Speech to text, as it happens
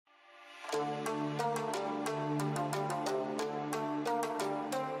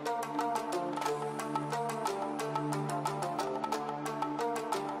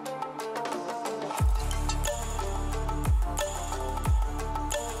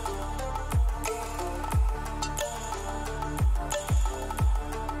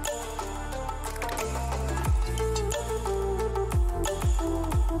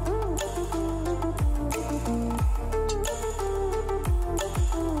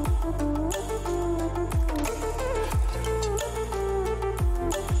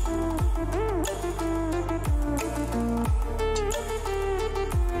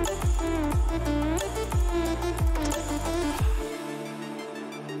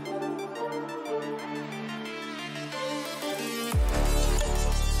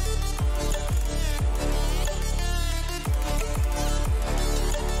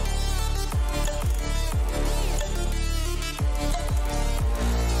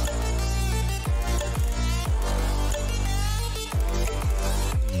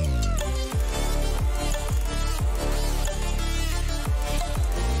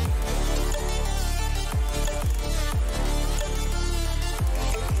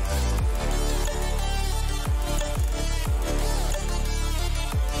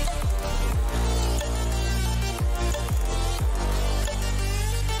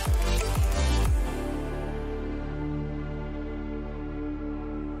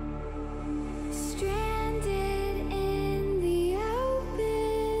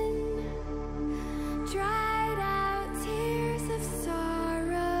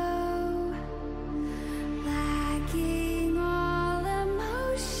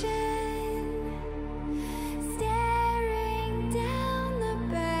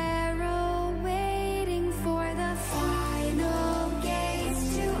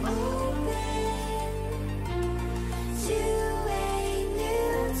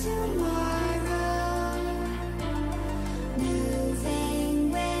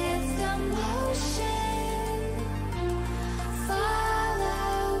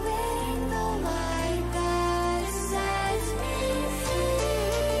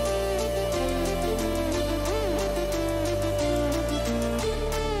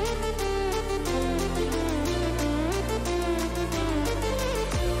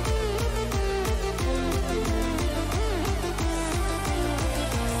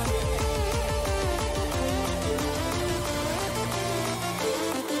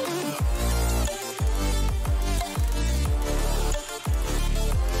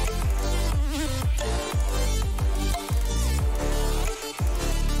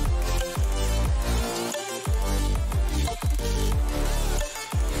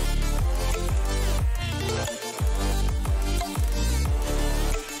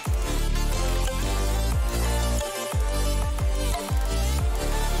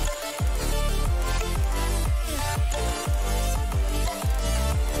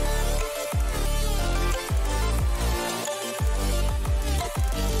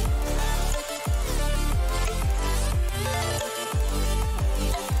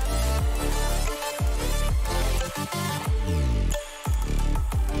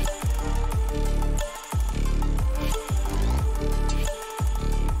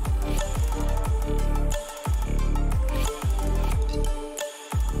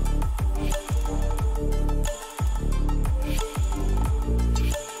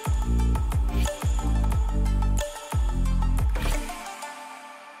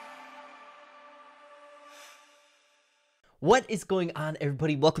What is going on,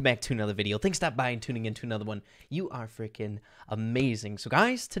 everybody? Welcome back to another video. Thanks for stopping by and tuning in to another one. You are freaking amazing. So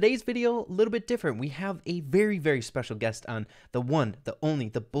guys, today's video, a little bit different. We have a very, very special guest on, the one, the only,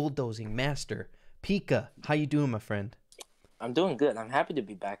 the bulldozing master, Pika. How you doing, my friend? I'm doing good. I'm happy to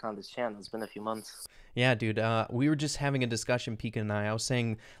be back on this channel. It's been a few months. Yeah, dude, we were just having a discussion, Pika and I was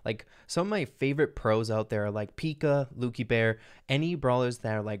saying, like, some of my favorite pros out there are, like, Pika, Lucky Bear, any brawlers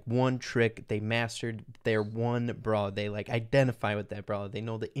that are, like, one trick, they mastered their one brawl, they, like, identify with that brawler, they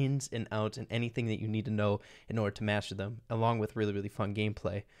know the ins and outs and anything that you need to know in order to master them, along with really, really fun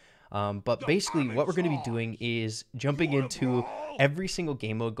gameplay. But basically, what we're going to be doing is jumping into every single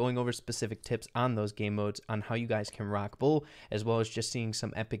game mode, going over specific tips on those game modes, on how you guys can rock Bull, as well as just seeing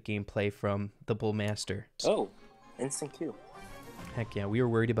some epic gameplay from the Bull Master. Oh, instant Q. Heck yeah, we were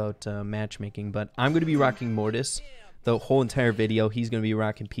worried about matchmaking, but I'm going to be rocking Mortis the whole entire video. He's going to be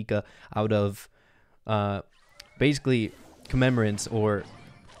rocking Pika out of basically commemorance, or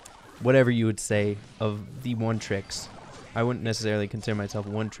whatever you would say, of the one tricks. I wouldn't necessarily consider myself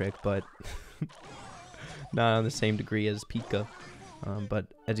one trick, but not on the same degree as Pika. But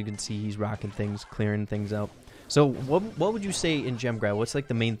as you can see, he's rocking things, clearing things out. So what would you say in gem grab? What's like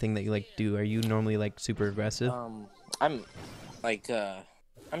the main thing that you like to do? Are you normally like super aggressive? I'm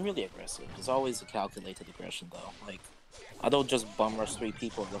really aggressive. There's always a calculated aggression though. Like, I don't just bum rush 3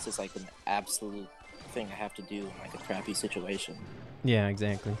 people unless it's like an absolute thing I have to do in like a crappy situation. Yeah,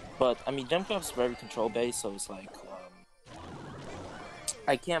 exactly. But I mean, gem grab's very control based, so it's like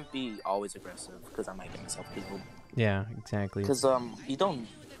I can't be always aggressive because I might get myself killed. Yeah, exactly. Because you don't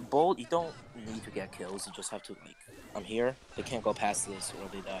need to get kills. You just have to, like, I'm here. They can't go past this or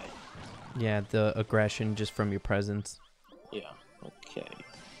they die. Yeah, the aggression just from your presence. Yeah. Okay.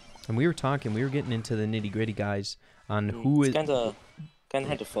 And we were getting into the nitty gritty, guys, on who is kind of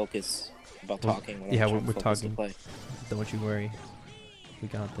hard to focus about talking. When we're talking. Don't you worry, we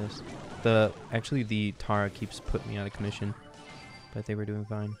got this. Actually the Tara keeps putting me out of commission. But they were doing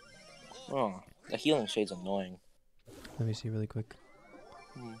fine. Oh, the healing shade's annoying. Let me see really quick.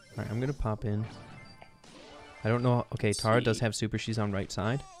 Alright, I'm gonna pop in. I don't know. Okay, Tara does have super. She's on right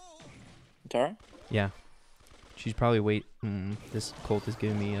side. Tara? Yeah. She's probably this Colt is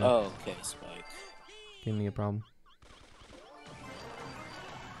giving me a... Oh, okay, Spike. Giving me a problem.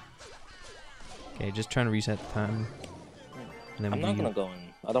 Okay, just trying to reset the time. And then I'm not gonna go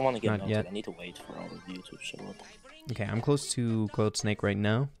in. I don't want to get melted. Yet. I need to wait for all of you to show up. Okay, I'm close to Coiled Snake right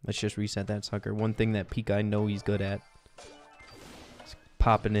now. Let's just reset that sucker. One thing that Pika I know he's good at is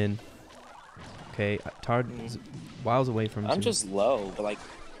popping in. Okay, Tard is miles away from... I'm just low, but like...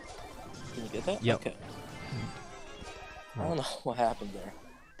 Can you get that? Yep. Okay. I don't know what happened there.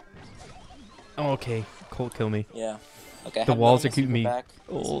 Oh, okay. Colt kill me. Yeah. Okay. The walls are keeping me... Back.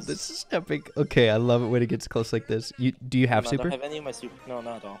 Oh, this is epic. Okay, I love it when it gets close like this. Do you have super? I don't have any of my super. No,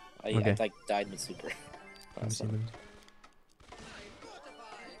 not at all. I like died with super. This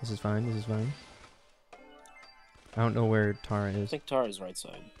is fine. This is fine. I don't know where Tara is. I think Tara is right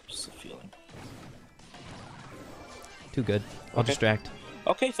side. Just a feeling. Too good. I'll distract.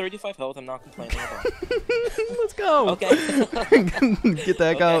 Okay, 35 health. I'm not complaining at all. Let's go. Okay. Get the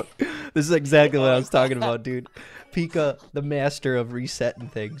heck out. This is exactly what I was talking about, dude. Pika, the master of resetting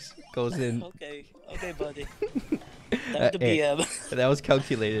things, goes in. Okay, buddy. That, hey, that was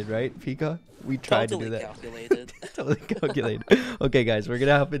calculated, right, Pika? We tried to do that. Calculated. Totally calculated. Okay, guys, we're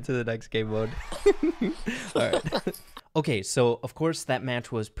gonna hop into the next game mode. All right. Okay, so of course that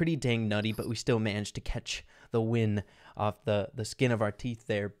match was pretty dang nutty, but we still managed to catch the win off the skin of our teeth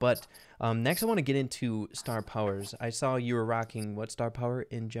there. But next I want to get into star powers. I saw you were rocking what star power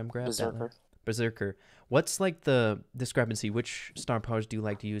in gem grab? Berserker. Berserker. What's like the discrepancy? Which star powers do you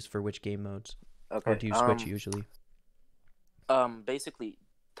like to use for which game modes? Okay. Or do you switch usually? Basically,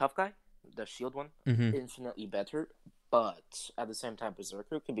 tough guy, the shield one, infinitely better. But at the same time,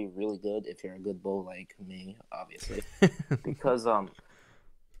 Berserker can be really good if you're a good bull like me, obviously, because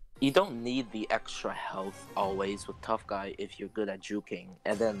you don't need the extra health always with tough guy if you're good at juking,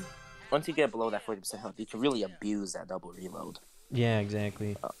 and then once you get below that 40% health, you can really abuse that double reload. Yeah,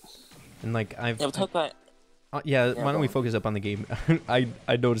 exactly. And like tough guy. Yeah, why don't we focus up on the game? I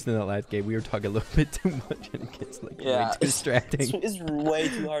noticed in that last game we were talking a little bit too much, and it gets like way too distracting. It's way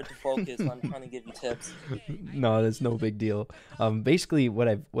too hard to focus. I'm trying to give you tips. No, that's no big deal. Basically, what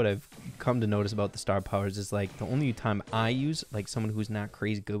I've come to notice about the star powers is like the only time I use, like someone who's not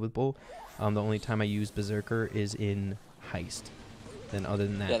crazy good with bull, the only time I use Berserker is in heist. Then other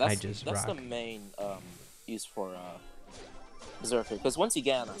than that, I just rock. That's the main use for Berserker, because once you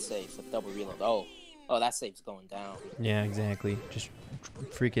get on a safe with double reload, oh, that safe's going down. Yeah, exactly. Just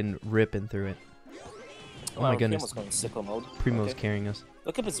freaking ripping through it. Oh my goodness. Primo's going sicko mode. Primo's carrying us.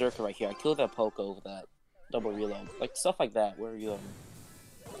 Look at Berserker right here. I killed that Poco with that double reload. Like, stuff like that, where you,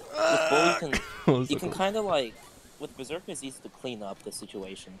 with Bull, you can kind of, like, with Berserker, it's easy to clean up the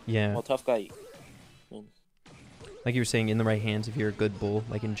situation. Yeah. Well, Tough Guy, like you were saying, in the right hands, if you're a good bull,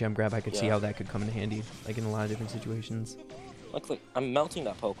 like in gem grab, I could see how that could come in handy, like in a lot of different situations. Like I'm melting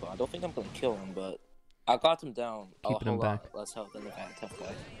that Poco. I don't think I'm gonna kill him, but I got him down Keeping him back. Less health than if I had Tough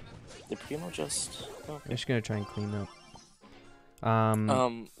Guy. The Primo just... Okay. I'm just gonna try and clean up.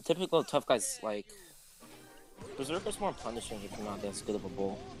 Typical Tough Guys, like... Berserker's more punishing if you're not as good of a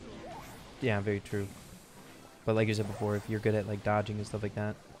bull. Yeah, very true. But like you said before, if you're good at like dodging and stuff like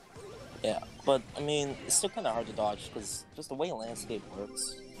that. Yeah, but I mean, it's still kind of hard to dodge because just the way landscape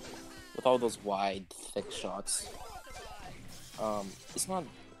works, with all those wide, thick shots, it's not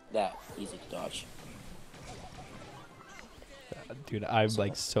that easy to dodge. Dude, I'm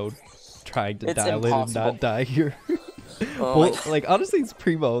like so trying to It's dial in and not die here. Well, like honestly, it's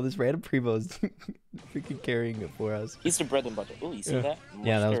Primo. This random Primo is freaking carrying it for us. He's the bread and butter. Oh, you see that?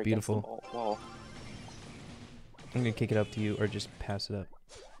 Yeah, that was beautiful. Wow. I'm gonna kick it up to you or just pass it up.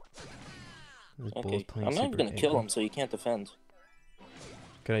 Okay, I'm not even gonna kill him, so you can't defend.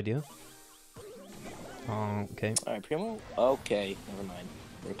 Good idea. Okay. Alright, Primo? Okay, never mind.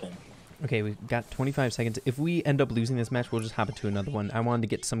 Rip him. Okay, we've got 25 seconds. If we end up losing this match, we'll just hop into another one. I wanted to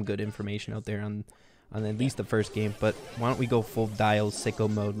get some good information out there on at least the first game, but why don't we go full dial sicko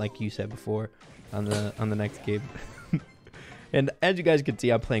mode like you said before on the next game. And as you guys can see,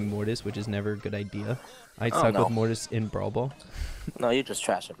 I'm playing Mortis, which is never a good idea. I suck with Mortis in Brawl Ball. No, you just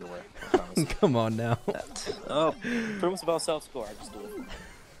trash everywhere. Come on now. Oh, Primo's about self-score. I just do it.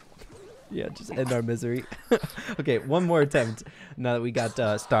 Yeah, just end our misery. Okay, one more attempt. Now that we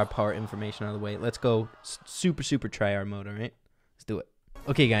got star power information out of the way, let's go super try-hard mode, all right? Let's do it.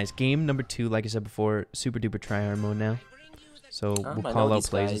 Okay, guys, game number 2, like I said before, super duper try-hard mode now. So we'll call out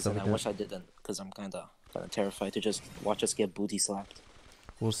plays and stuff like that. I wish I didn't, because I'm kind of terrified to just watch us get booty slapped.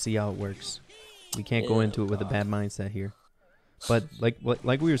 We'll see how it works. We can't go into it with a bad mindset here. But like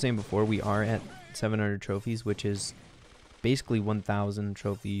we were saying before, we are at 700 trophies, which is basically 1,000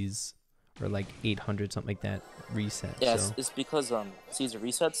 trophies or like 800, something like that, reset. Yeah, so. it's because season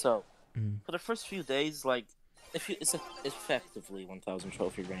reset. So for the first few days, like it's effectively 1,000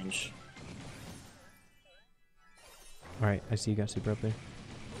 trophy range. All right, I see you got super up there.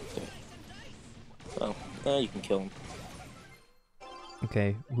 Okay. Oh, you can kill him.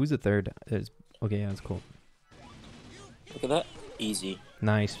 Okay, who's the third? Okay, yeah, that's cool. Look at that. Easy.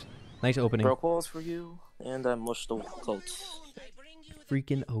 Nice opening. Broke walls for you, and I mushed the coat.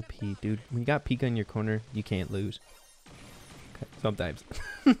 Freaking OP, dude. When you got Pika in your corner, you can't lose. Okay, sometimes.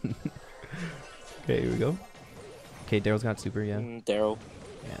 Okay, here we go. Okay, Daryl's got super, yeah. Daryl.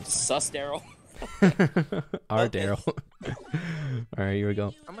 Yeah, sus Daryl. Our Daryl. Alright, here we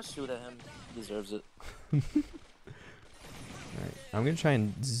go. I'm gonna shoot at him. He deserves it. Alright, I'm gonna try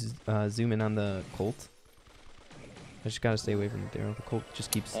and zoom in on the Colt. I just gotta stay away from Daryl. The Colt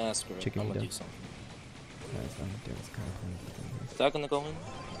just keeps chicking me down. Is that gonna go in?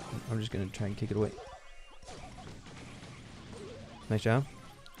 I'm just gonna try and kick it away. Nice job.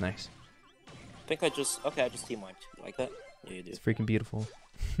 Nice. I think I just team wiped. You like that? Yeah, you do. It's freaking beautiful.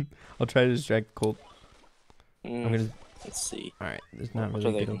 I'll try to distract the Colt. I'm gonna. Let's see. All right, there's not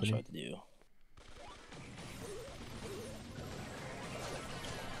really a good opening. Try to do.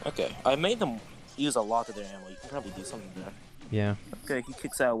 Okay, I made them use a lot of their ammo. You can probably do something there. Yeah. Okay, he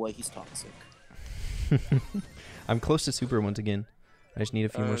kicks that away. He's toxic. I'm close to super once again. I just need a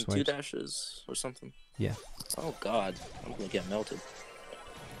few more swipes. 2 dashes or something. Yeah. Oh god, I'm gonna get melted.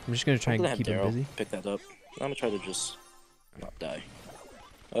 I'm just gonna try and keep him busy. Pick that up. I'm gonna try to just not die.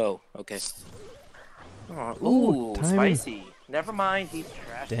 Oh, okay. Oh, ooh, spicy. Never mind, he's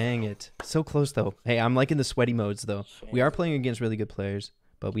trash. Dang it. So close though. Hey, I'm liking the sweaty modes though. Shame. We are playing against really good players,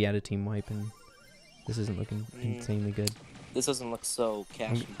 but we had a team wipe and this isn't looking insanely good. This doesn't look so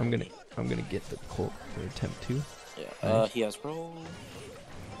cash. I'm gonna get the Colt for attempt 2. Yeah. Nice. He has roll.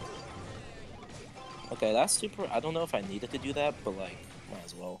 Okay, that's super. I don't know if I needed to do that, but like, might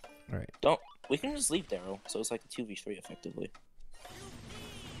as well. All right. We can just leave Daryl, so it's like a 2v3 effectively.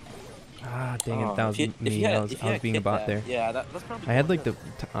 Ah, dang it! That was me. I was being a bot there. Yeah, that's probably. I had like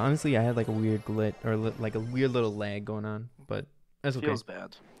honestly, I had like a weird glitch or like a weird little lag going on, but that's okay. Feels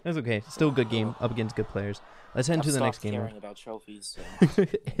bad. That's okay. Still a good game up against good players. Let's head into the next game. Caring about trophies. So.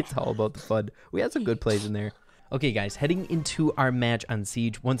 It's all about the fun. We had some good plays in there. Okay, guys, heading into our match on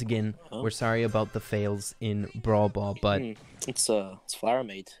Siege. Once again, we're sorry about the fails in Brawl Ball, but it's Flower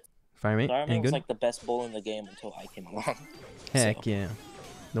Mate. Fire Mate? Flower Mate was like the best bull in the game until I came along. Heck yeah.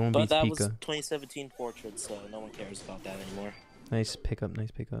 No one But beats that was Pika. 2017 portrait, so no one cares about that anymore. Nice pickup,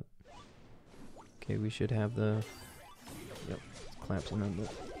 nice pickup. Okay, we should have the... Yep, collapsing on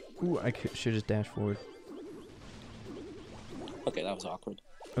the... Ooh, I should just dash forward. Okay, that was awkward.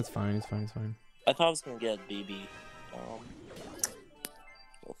 That's fine, it's fine, it's fine. I thought I was gonna get BB.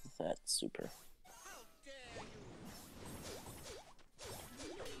 Both of that super.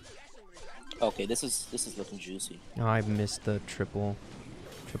 Okay, this is looking juicy. Oh, I missed the triple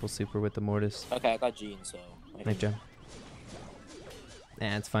super with the Mortis. Okay, I got Gene, so. Nice job.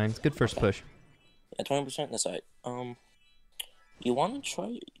 Nah, it's fine. It's good first push. Yeah, 20% this side. You want to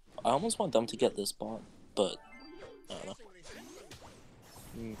try? I almost want them to get this bot, but I don't know.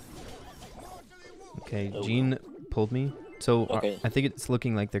 Okay, Gene pulled me. So Okay. I think it's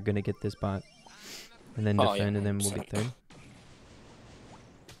looking like they're gonna get this bot, and then defend, and then we'll get third.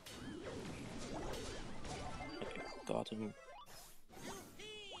 Okay, got him.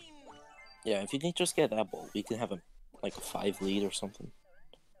 Yeah, if you can just get that ball, we can have like a 5 lead or something.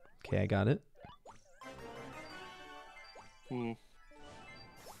 Okay, I got it. You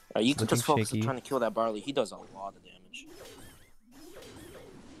can just focus shaky. on trying to kill that Barley. He does a lot of damage.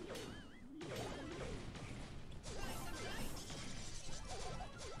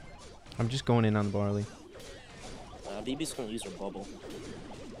 I'm just going in on the Barley. BB's gonna use her bubble.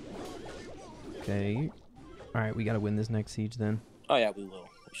 Okay. Alright, we gotta win this next siege then. Oh yeah, we will.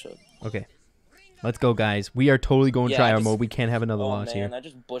 We should. Okay. Let's go, guys. We are totally going try mode. We can't have another loss here. I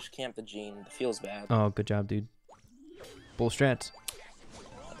just bush camped the Gene. It feels bad. Oh, good job, dude. Bull strats.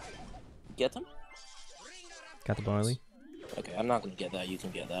 Get them? Got the Barley. Okay, I'm not gonna get that. You can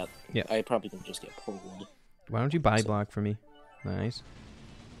get that. Yeah. I probably can just get pulled. Why don't you buy block for me? Nice.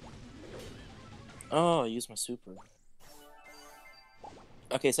 Oh, I used my super.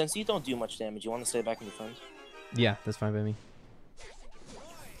 Okay, since you don't do much damage, you want to stay back and defend? Yeah, that's fine by me.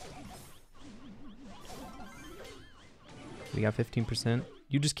 We got 15%.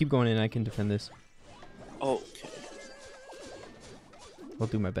 You just keep going in. I can defend this. Okay. I'll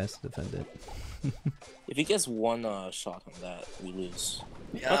do my best to defend it. If he gets one shot on that, we lose.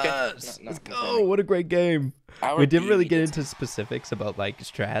 Yes! Okay. Let's go! What a great game! We didn't really get into specifics about, like,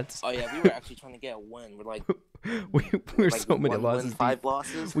 strats. Oh, yeah, we were actually trying to get a win. We're like... we're like so many losses. Win, 5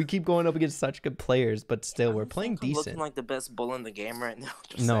 losses. We keep going up against such good players, but still, we're playing decent. Looking like the best bull in the game right now.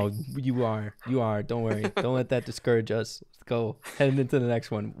 No, you are. You are. Don't worry. Don't let that discourage us. Let's go. Heading into the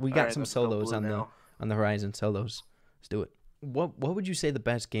next one. We got some solos on the horizon. Solos. Let's do it. What would you say the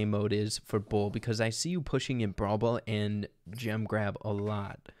best game mode is for Bull? Because I see you pushing in Brawl Ball and Gem Grab a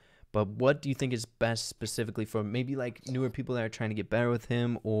lot. But what do you think is best specifically for maybe like newer people that are trying to get better with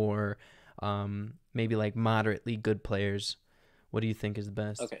him, or maybe like moderately good players? What do you think is the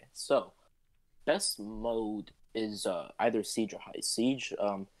best? Okay, so best mode is either Siege or Heist. Siege,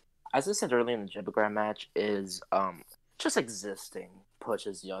 as I said earlier in the Gem Grab match, is just existing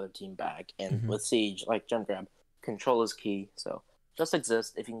pushes the other team back, and with Siege, like Gem Grab, control is key. So just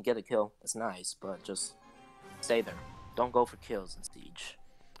exist. If you can get a kill, it's nice, but just stay there. Don't go for kills in Siege.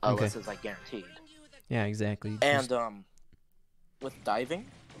 Unless it's like guaranteed. Yeah, exactly. And with diving,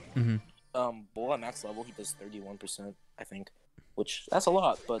 Bull at max level, he does 31%, I think, which that's a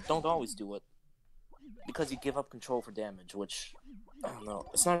lot, but don't always do it because you give up control for damage, which I don't know.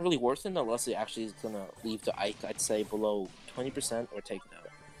 It's not really worth it unless it actually is gonna leave the Ike, I'd say, below 20% or take it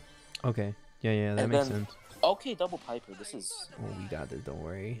out. Okay. Yeah, that makes sense. Okay, double Piper. This is. Oh, we got this. Don't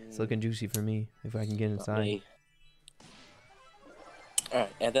worry. It's looking juicy for me if I can get inside.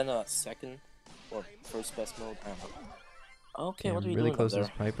 Alright, and then second or first best mode, I don't know. Okay, damn, what are we really doing close there? to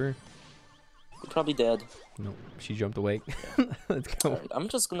this Piper. You're probably dead. No, she jumped away. Let's go. Right, I'm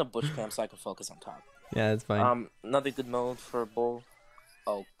just gonna bush camp so I can focus on top. Yeah, that's fine. Another good mode for Bull.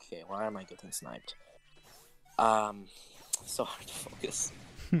 Okay, why am I getting sniped? So hard to focus.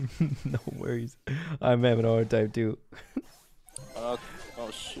 No worries. I'm having a hard time too. Oh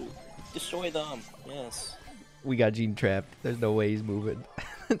shoot. Destroy them. Yes. We got Gene trapped. There's no way he's moving.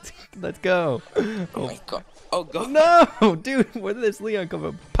 Let's go. Oh my god. Oh god. No, dude. Where did this Leon come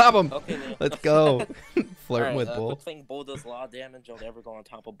from? Pop him. Okay, Leon. Let's go. Flirting Right, with Bull. Good thing Bull does a lot of damage. Don't ever go on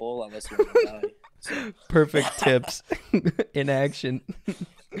top of Bull unless you want to die. So. Perfect tips in action.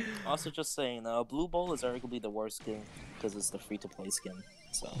 Also, just saying, Blue Bull is arguably the worst skin because it's the free-to-play skin.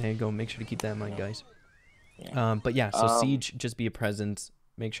 So. There you go. Make sure to keep that in mind, guys. Yeah. But yeah, so Siege, just be a presence.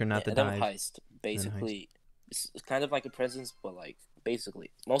 Make sure not to dive. Heist, basically, it's kind of like a presence, but like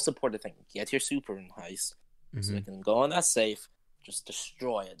basically, most important thing: get your super in Heist, so you can go on that safe, just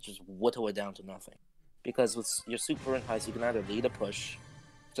destroy it, just whittle it down to nothing. Because with your super in Heist, you can either lead a push,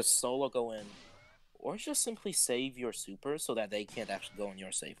 just solo go in, or just simply save your super so that they can't actually go on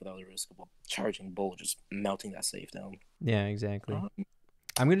your safe without the risk of charging bull, just melting that safe down. Yeah, exactly.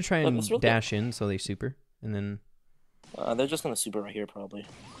 I'm going to try and really dash in so they super, and then... they're just going to super right here, probably.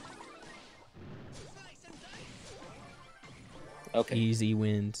 Okay. Easy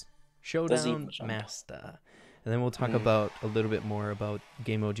wins. Showdown Master. And then we'll talk about a little bit more about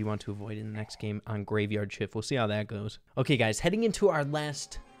game modes you want to avoid in the next game on Graveyard Shift. We'll see how that goes. Okay, guys, heading into our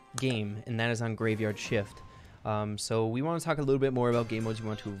last game, and that is on Graveyard Shift. So we want to talk a little bit more about game modes you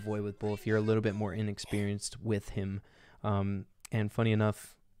want to avoid with Bull if you're a little bit more inexperienced with him. And funny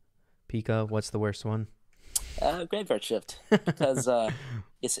enough, Pika, what's the worst one? Graveyard Shift, because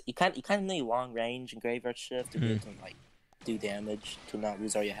you kind of need long range in Graveyard Shift to be able to like do damage to not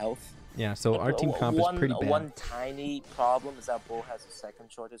lose all your health. Yeah, so our team comp is pretty bad. One tiny problem is that Bull has the second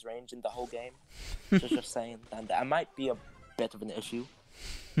shortest range in the whole game. just saying, that might be a bit of an issue.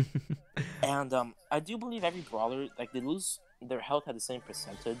 And I do believe every brawler, like, they lose their health at the same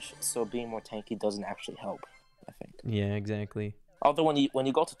percentage, so being more tanky doesn't actually help, I think. Yeah, exactly. Although when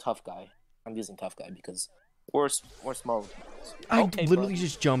you go to tough guy, I'm using tough guy because we're small. I literally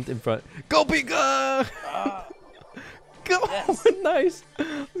just jumped in front. Go Pika! Go! Yes. Nice.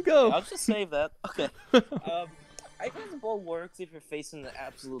 Let's go. I'll just save that. Okay. I guess the ball works if you're facing an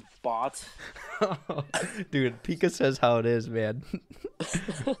absolute bot. Dude, Pika says how it is, man.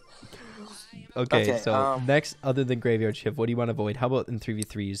 Okay, so next, other than Graveyard Shift, what do you want to avoid? How about in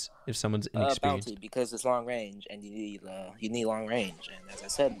 3v3s if someone's inexperienced? Bounty, because it's long range, and you need long range. And as I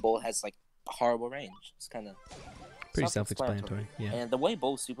said, Bull has like horrible range. It's kind of pretty self-explanatory. Yeah. And the way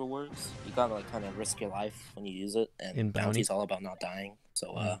Bull super works, you gotta like kind of risk your life when you use it. And Bounty's all about not dying.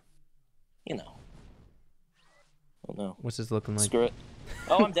 So you know. Oh no. What's this looking like? Screw it.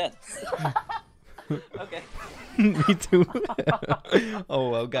 Oh, I'm dead. Okay. Me too. Oh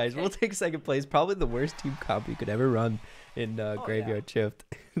well, guys, we'll take second place. Probably the worst team comp you could ever run in Graveyard Shift.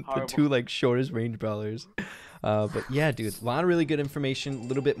 The two like shortest range brawlers. But yeah, dude, a lot of really good information. A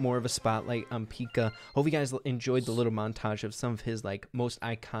little bit more of a spotlight on Pika. Hope you guys enjoyed the little montage of some of his like most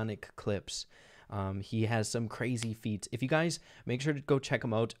iconic clips. He has some crazy feats. If you guys make sure to go check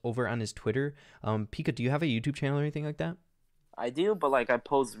him out over on his Twitter. Pika, do you have a YouTube channel or anything like that? I do, but like I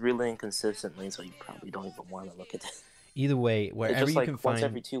post really inconsistently, so you probably don't even want to look at it. Either way, wherever you can find once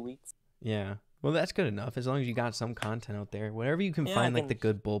every 2 weeks. Yeah, well, that's good enough as long as you got some content out there. Wherever you can find like the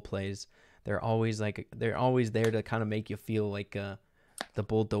good bull plays, they're always there to kind of make you feel like the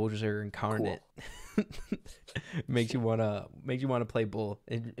bulldozer incarnate. Cool. makes you wanna play bull,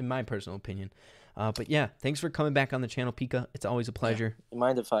 in my personal opinion. But yeah, thanks for coming back on the channel, Pika. It's always a pleasure. Yeah. You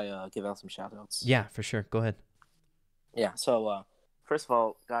mind if I give out some shout outs? Yeah, for sure. Go ahead. Yeah, so first of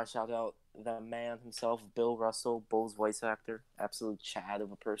all, gotta shout out the man himself, Bill Russell, Bull's voice actor, absolute Chad of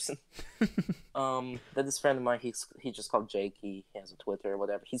a person. Then this friend of mine, he just called Jake. He has a Twitter or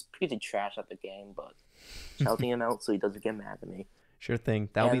whatever. He's pretty trash at the game, but shouting him out so he doesn't get mad at me. Sure thing.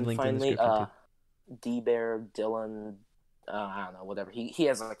 That'll be linked in the description too. D-Bear, Dylan, I don't know, whatever. He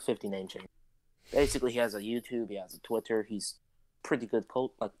has like 50 name changes. Basically, he has a YouTube, he has a Twitter. He's pretty good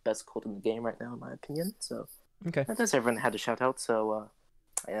cult, like best cult in the game right now, in my opinion. So. Okay. That's everyone that had to shout out, so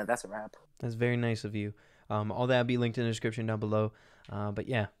yeah, that's a wrap. That's very nice of you. All that will be linked in the description down below. But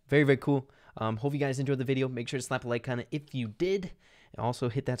yeah, very, very cool. Hope you guys enjoyed the video. Make sure to slap a like on it if you did. And also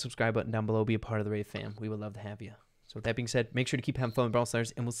hit that subscribe button down below. Be a part of the Rave fam. We would love to have you. So with that being said, make sure to keep having fun with Brawl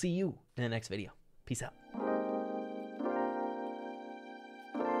Stars, and we'll see you in the next video. Peace out.